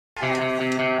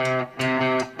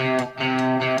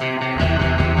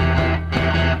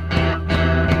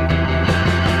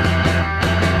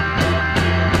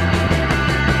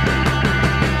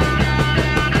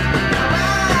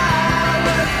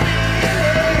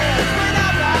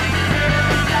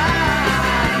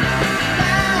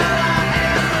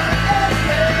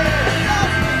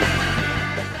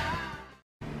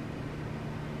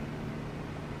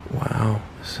Wow,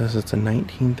 it says it's a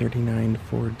 1939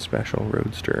 Ford Special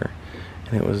Roadster,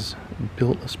 and it was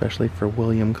built especially for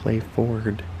William Clay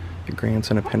Ford, the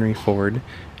grandson of Henry Ford,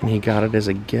 and he got it as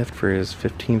a gift for his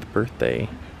 15th birthday.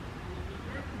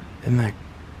 Isn't that,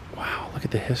 wow, look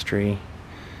at the history.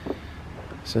 It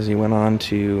says he went on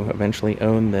to eventually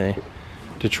own the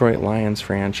Detroit Lions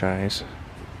franchise.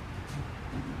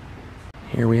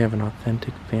 Here we have an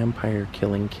authentic vampire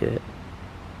killing kit.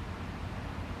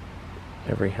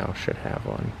 Every house should have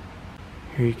one.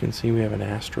 Here you can see we have an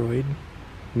asteroid,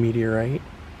 meteorite.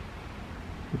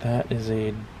 That is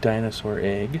a dinosaur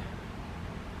egg.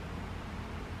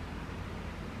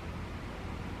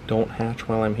 Don't hatch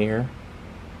while I'm here.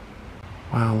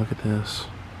 Wow, look at this.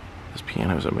 This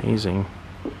piano is amazing.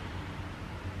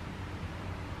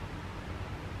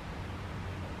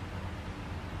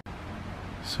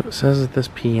 So it says that this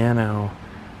piano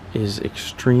is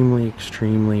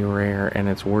extremely rare, and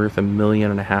it's worth $1.5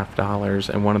 million,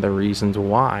 and one of the reasons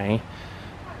why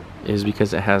is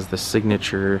because it has the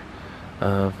signature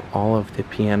of all of the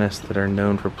pianists that are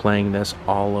known for playing this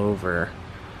all over,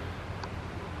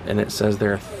 and it says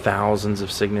there are thousands of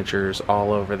signatures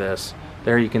all over this.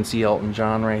 There you can see Elton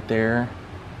John right there,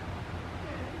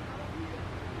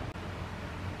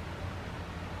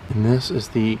 and this is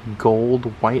the gold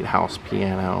White House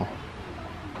piano.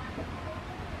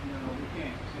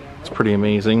 Pretty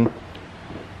amazing,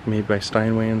 made by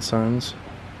Steinway & Sons.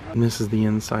 And this is the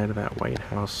inside of that White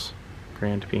House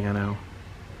grand piano.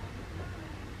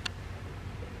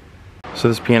 So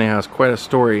this piano has quite a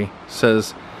story. It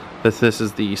says that this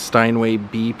is the Steinway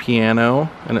B piano,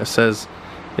 and it says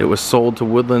it was sold to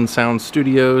Woodland Sound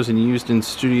Studios and used in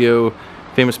studio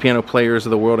famous piano players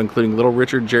of the world, including Little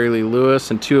Richard, Jerry Lee Lewis,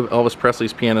 and two of Elvis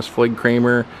Presley's pianists, Floyd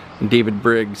Kramer and David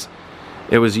Briggs.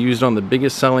 It was used on the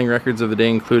biggest selling records of the day,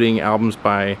 including albums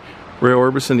by Roy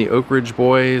Orbison, the Oak Ridge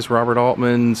Boys, Robert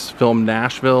Altman's film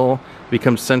Nashville.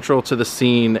 Becomes central to the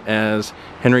scene as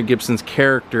Henry Gibson's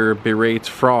character berates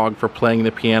Frog for playing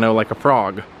the piano like a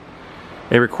frog.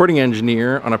 A recording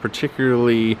engineer on a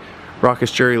particularly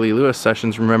raucous Jerry Lee Lewis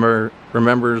sessions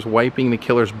remembers wiping the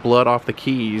killer's blood off the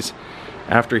keys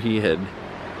after he had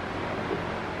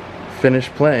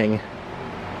finished playing.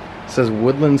 It says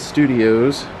Woodland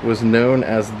Studios was known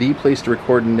as the place to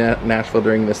record in Nashville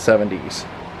during the 70s.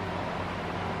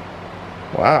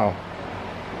 Wow.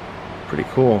 Pretty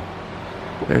cool.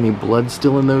 Is there any blood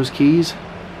still in those keys?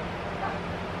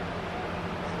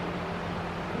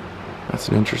 That's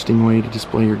an interesting way to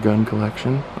display your gun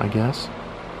collection, I guess.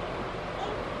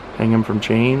 Hang them from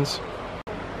chains.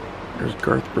 There's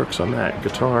Garth Brooks on that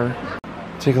guitar.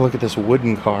 Take a look at this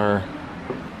wooden car.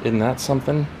 Isn't that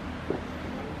something?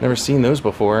 Never seen those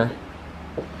before.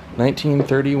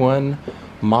 1931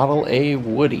 Model A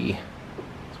Woody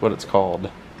is what it's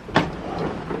called.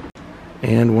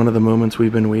 And one of the moments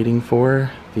we've been waiting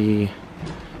for, the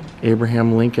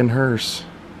Abraham Lincoln hearse.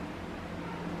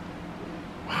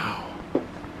 Wow.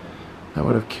 That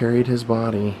would have carried his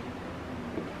body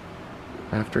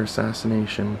after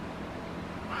assassination.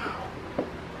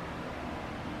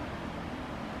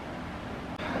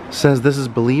 Says this is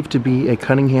believed to be a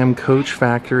Cunningham coach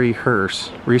factory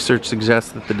hearse. Research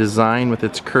suggests that the design with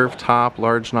its curved top,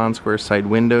 large non-square side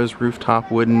windows, rooftop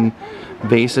wooden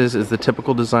bases is the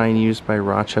typical design used by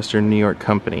Rochester, New York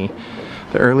company.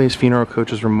 The earliest funeral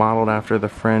coaches were modeled after the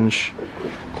French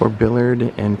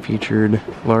Corbillard and featured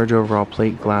large overall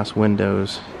plate glass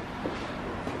windows.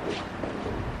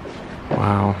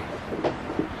 Wow.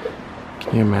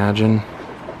 Can you imagine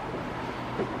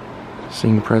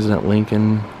seeing President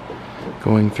Lincoln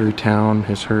going through town,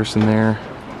 his hearse in there?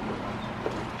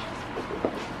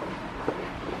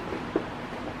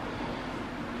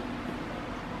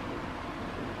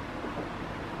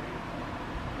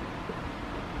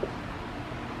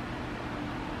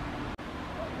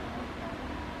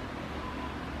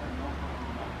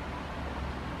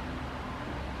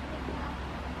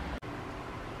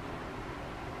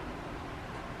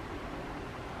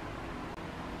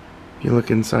 If you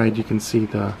look inside, you can see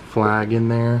the flag in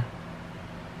there.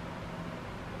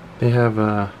 They have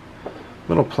a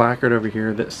little placard over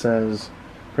here that says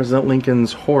President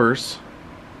Lincoln's horse,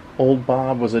 Old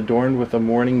Bob, was adorned with a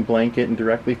mourning blanket and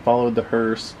directly followed the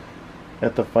hearse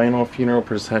at the final funeral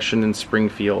procession in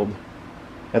Springfield.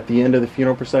 At the end of the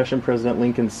funeral procession, President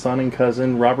Lincoln's son and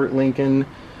cousin, Robert Lincoln,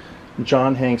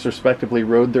 John Hanks, respectively,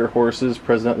 rode their horses.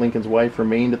 President Lincoln's wife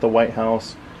remained at the White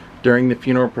House during the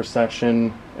funeral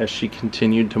procession as she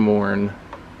continued to mourn.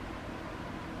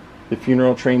 The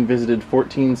funeral train visited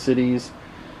 14 cities.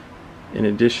 In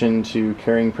addition to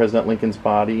carrying President Lincoln's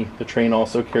body, the train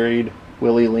also carried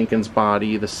Willie Lincoln's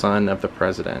body, the son of the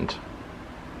president.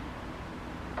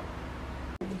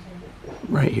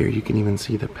 Right here you can even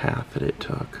see the path that it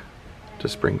took to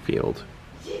Springfield.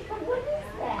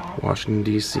 Washington,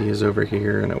 D.C. is over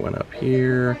here, and it went up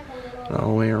here, and all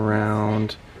the way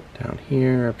around, down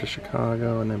here, up to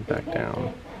Chicago, and then back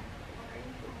down.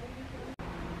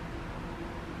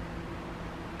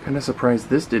 Kind of surprised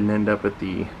this didn't end up at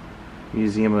the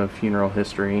Museum of Funeral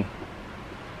History.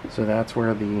 So that's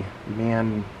where the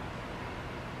man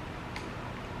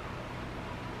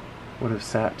would have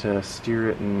sat to steer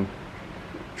it and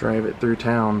drive it through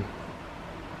town.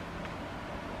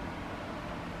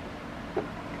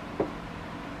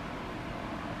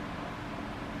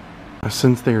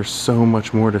 Since there's so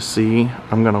much more to see,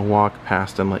 I'm gonna walk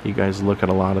past and let you guys look at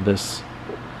a lot of this,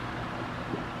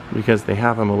 because they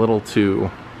have them a little too,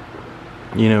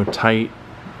 you know, tight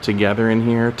together in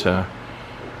here to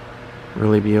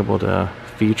really be able to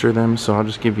feature them. So I'll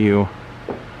just give you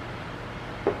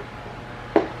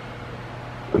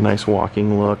a nice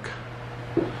walking look.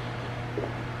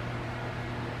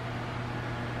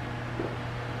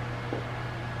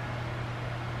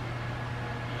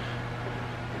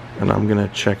 And I'm gonna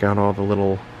check out all the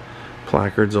little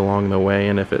placards along the way,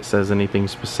 and if it says anything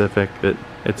specific that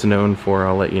it's known for,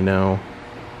 I'll let you know.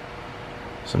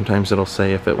 Sometimes it'll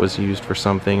say if it was used for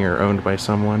something or owned by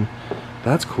someone.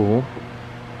 That's cool.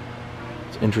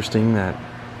 It's interesting, that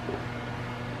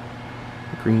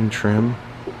green trim.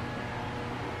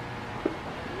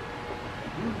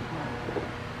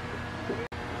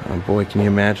 Oh boy, can you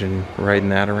imagine riding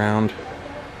that around?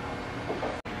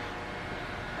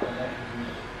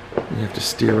 You have to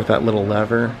steer with that little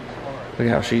lever. Look at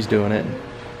how she's doing it.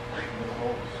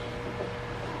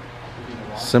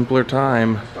 Simpler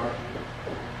time.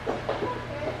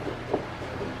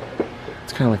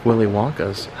 It's kind of like Willy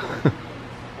Wonka's.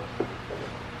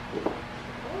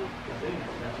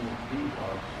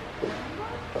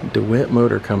 DeWitt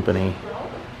Motor Company.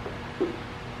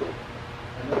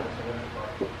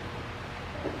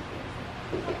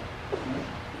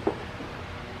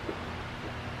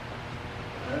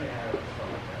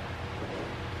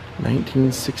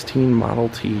 (1916) Model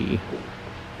T.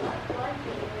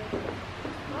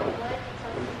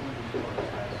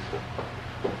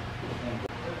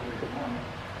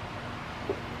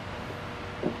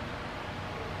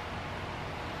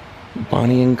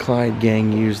 Bonnie and Clyde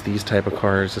gang used these type of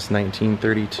cars. This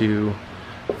 1932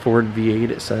 Ford V8,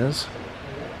 it says.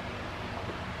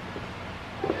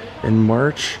 In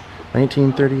March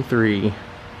 1933.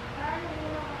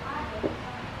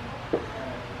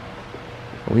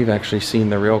 We've actually seen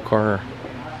the real car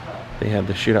they had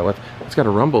the shootout with. It's got a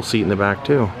rumble seat in the back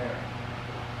too.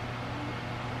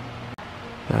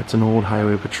 That's an old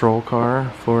Highway Patrol car,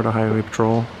 Florida Highway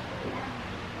Patrol.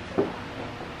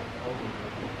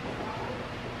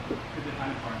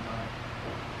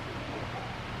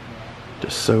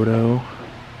 DeSoto.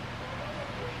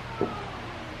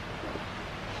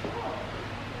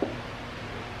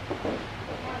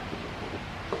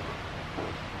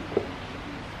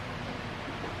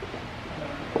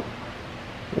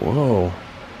 Whoa.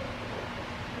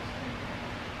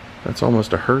 That's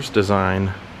almost a hearse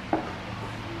design.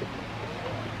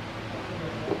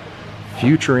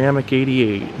 Futuramic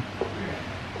 88.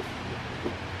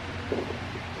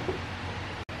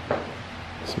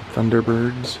 Some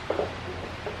Thunderbirds.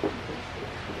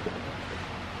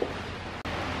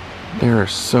 There are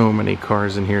so many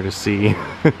cars in here to see.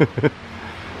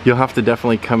 You'll have to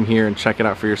definitely come here and check it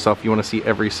out for yourself if you want to see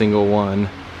every single one.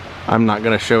 I'm not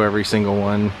going to show every single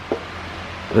one.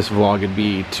 This vlog would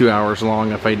be 2 hours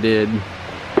long if I did.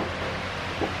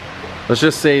 Let's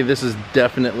just say this place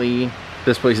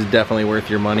is definitely worth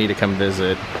your money to come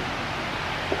visit.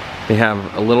 They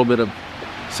have a little bit of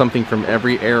something from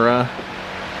every era,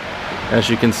 as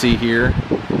you can see here.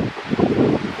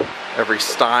 Every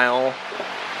style.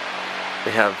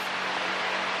 They have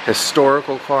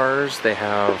historical cars, they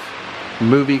have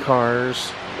movie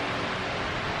cars,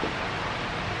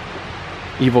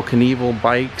 Evel Knievel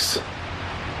bikes.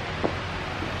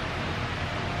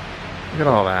 Look at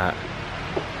all that.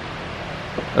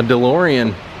 A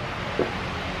DeLorean.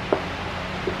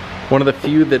 One of the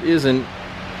few that isn't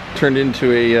turned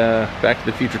into a Back to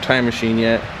the Future time machine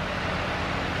yet.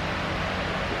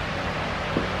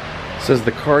 It says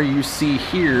the car you see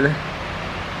here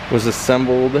was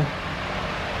assembled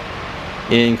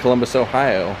in Columbus,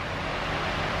 Ohio,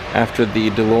 after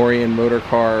the DeLorean Motor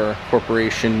Car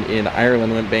Corporation in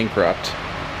Ireland went bankrupt.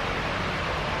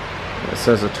 It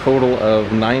says a total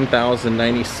of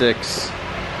 9,096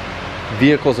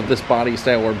 vehicles of this body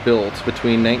style were built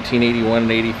between 1981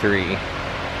 and 83.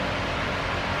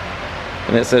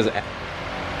 And it says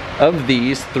of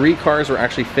these, 3 cars were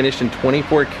actually finished in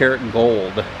 24 karat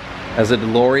gold as a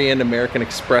DeLorean American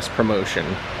Express promotion.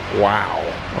 Wow.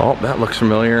 Oh, that looks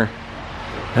familiar.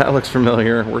 That looks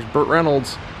familiar. Where's Burt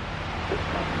Reynolds?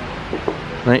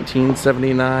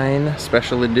 1979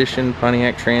 Special Edition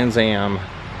Pontiac Trans Am.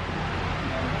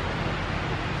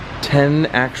 10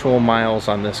 actual miles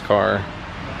on this car.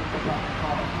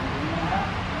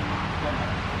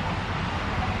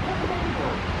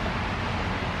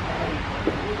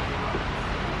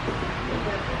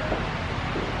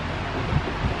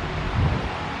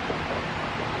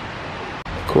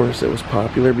 Of course, it was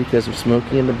popular because of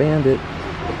Smokey and the Bandit.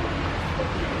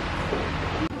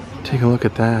 Take a look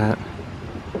at that.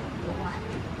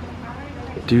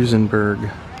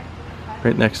 Duesenberg,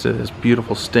 right next to this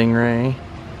beautiful Stingray.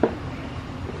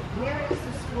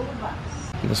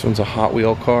 This one's a Hot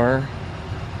Wheel car.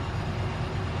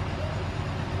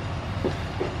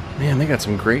 Man, they got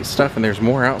some great stuff, and there's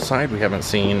more outside we haven't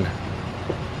seen.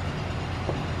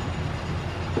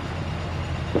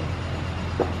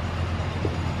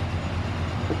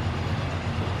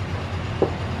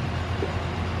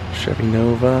 Chevy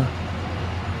Nova.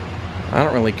 I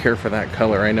don't really care for that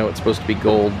color. I know it's supposed to be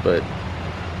gold, but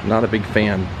not a big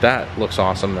fan. That looks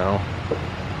awesome though.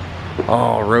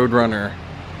 Oh, Roadrunner.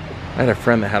 I had a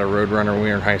friend that had a Roadrunner when we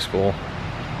were in high school.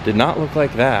 Did not look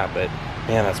like that, but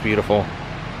man, that's beautiful.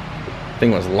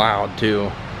 Thing was loud too.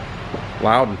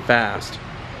 Loud and fast.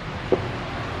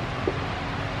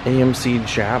 AMC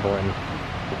Javelin.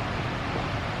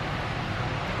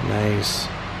 Nice.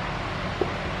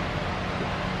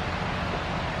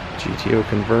 GTO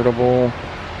convertible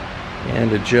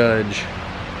and a Judge.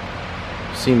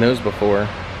 Seen those before.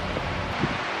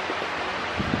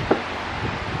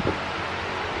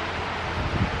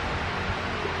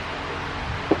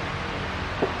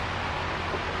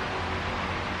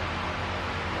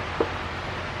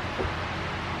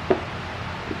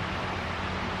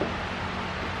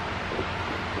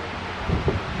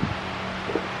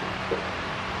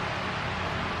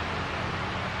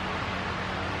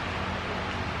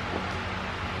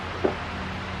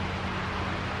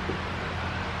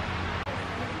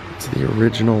 It's the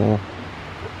original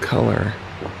color.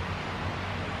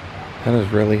 That has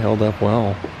really held up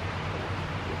well.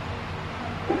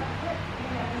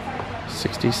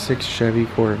 66 Chevy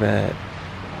Corvette.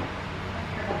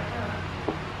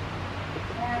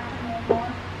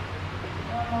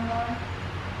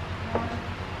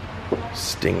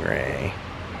 Stingray.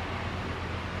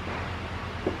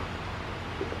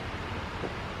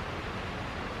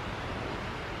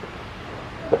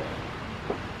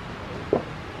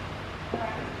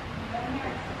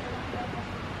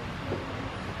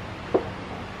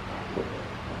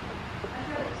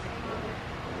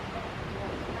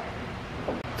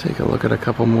 Take a look at a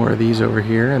couple more of these over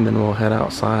here and then we'll head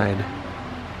outside.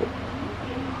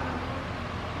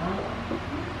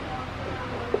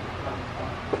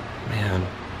 Man,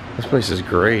 this place is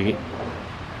great.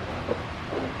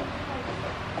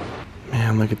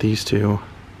 Man, look at these two.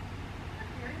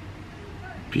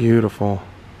 Beautiful.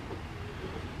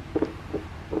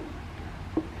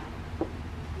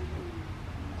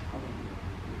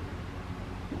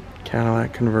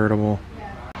 Cadillac convertible.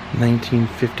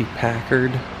 1950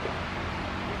 Packard.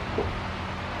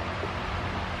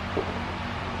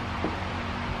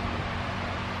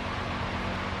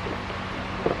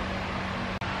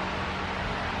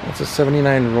 That's a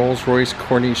 79 Rolls-Royce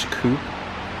Corniche Coupe.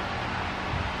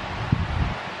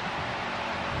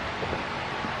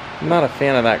 I'm not a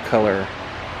fan of that color,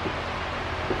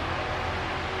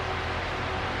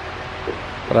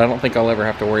 but I don't think I'll ever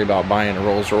have to worry about buying a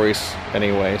Rolls-Royce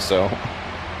anyway, so.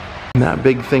 And that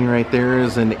big thing right there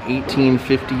is an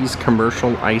 1850s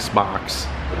commercial ice box.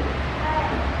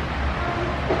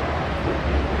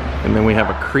 And then we have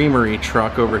a creamery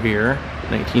truck over here,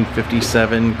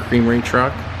 1957 creamery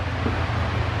truck.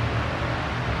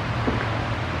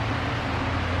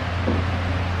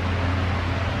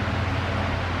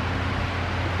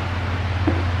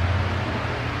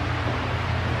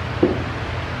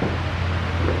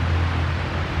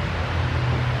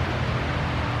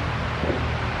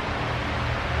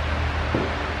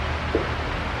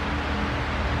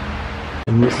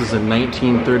 And this is a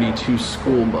 1932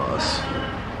 school bus.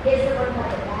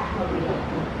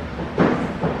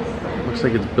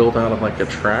 Looks like it's built out of like a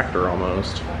tractor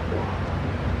almost.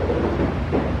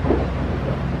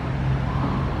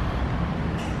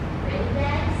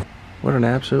 What an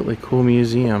absolutely cool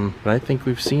museum. But I think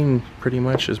we've seen pretty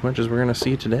much as we're going to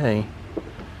see today.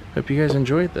 Hope you guys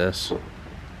enjoyed this.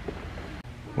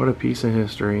 What a piece of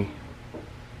history.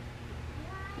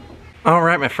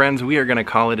 Alright my friends, we are going to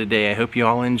call it a day. I hope you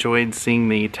all enjoyed seeing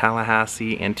the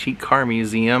Tallahassee Antique Car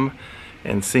Museum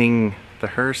and seeing the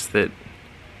hearse that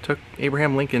took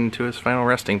Abraham Lincoln to his final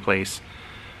resting place.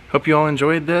 Hope you all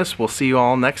enjoyed this. We'll see you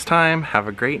all next time. Have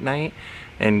a great night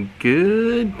and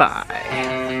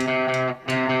goodbye.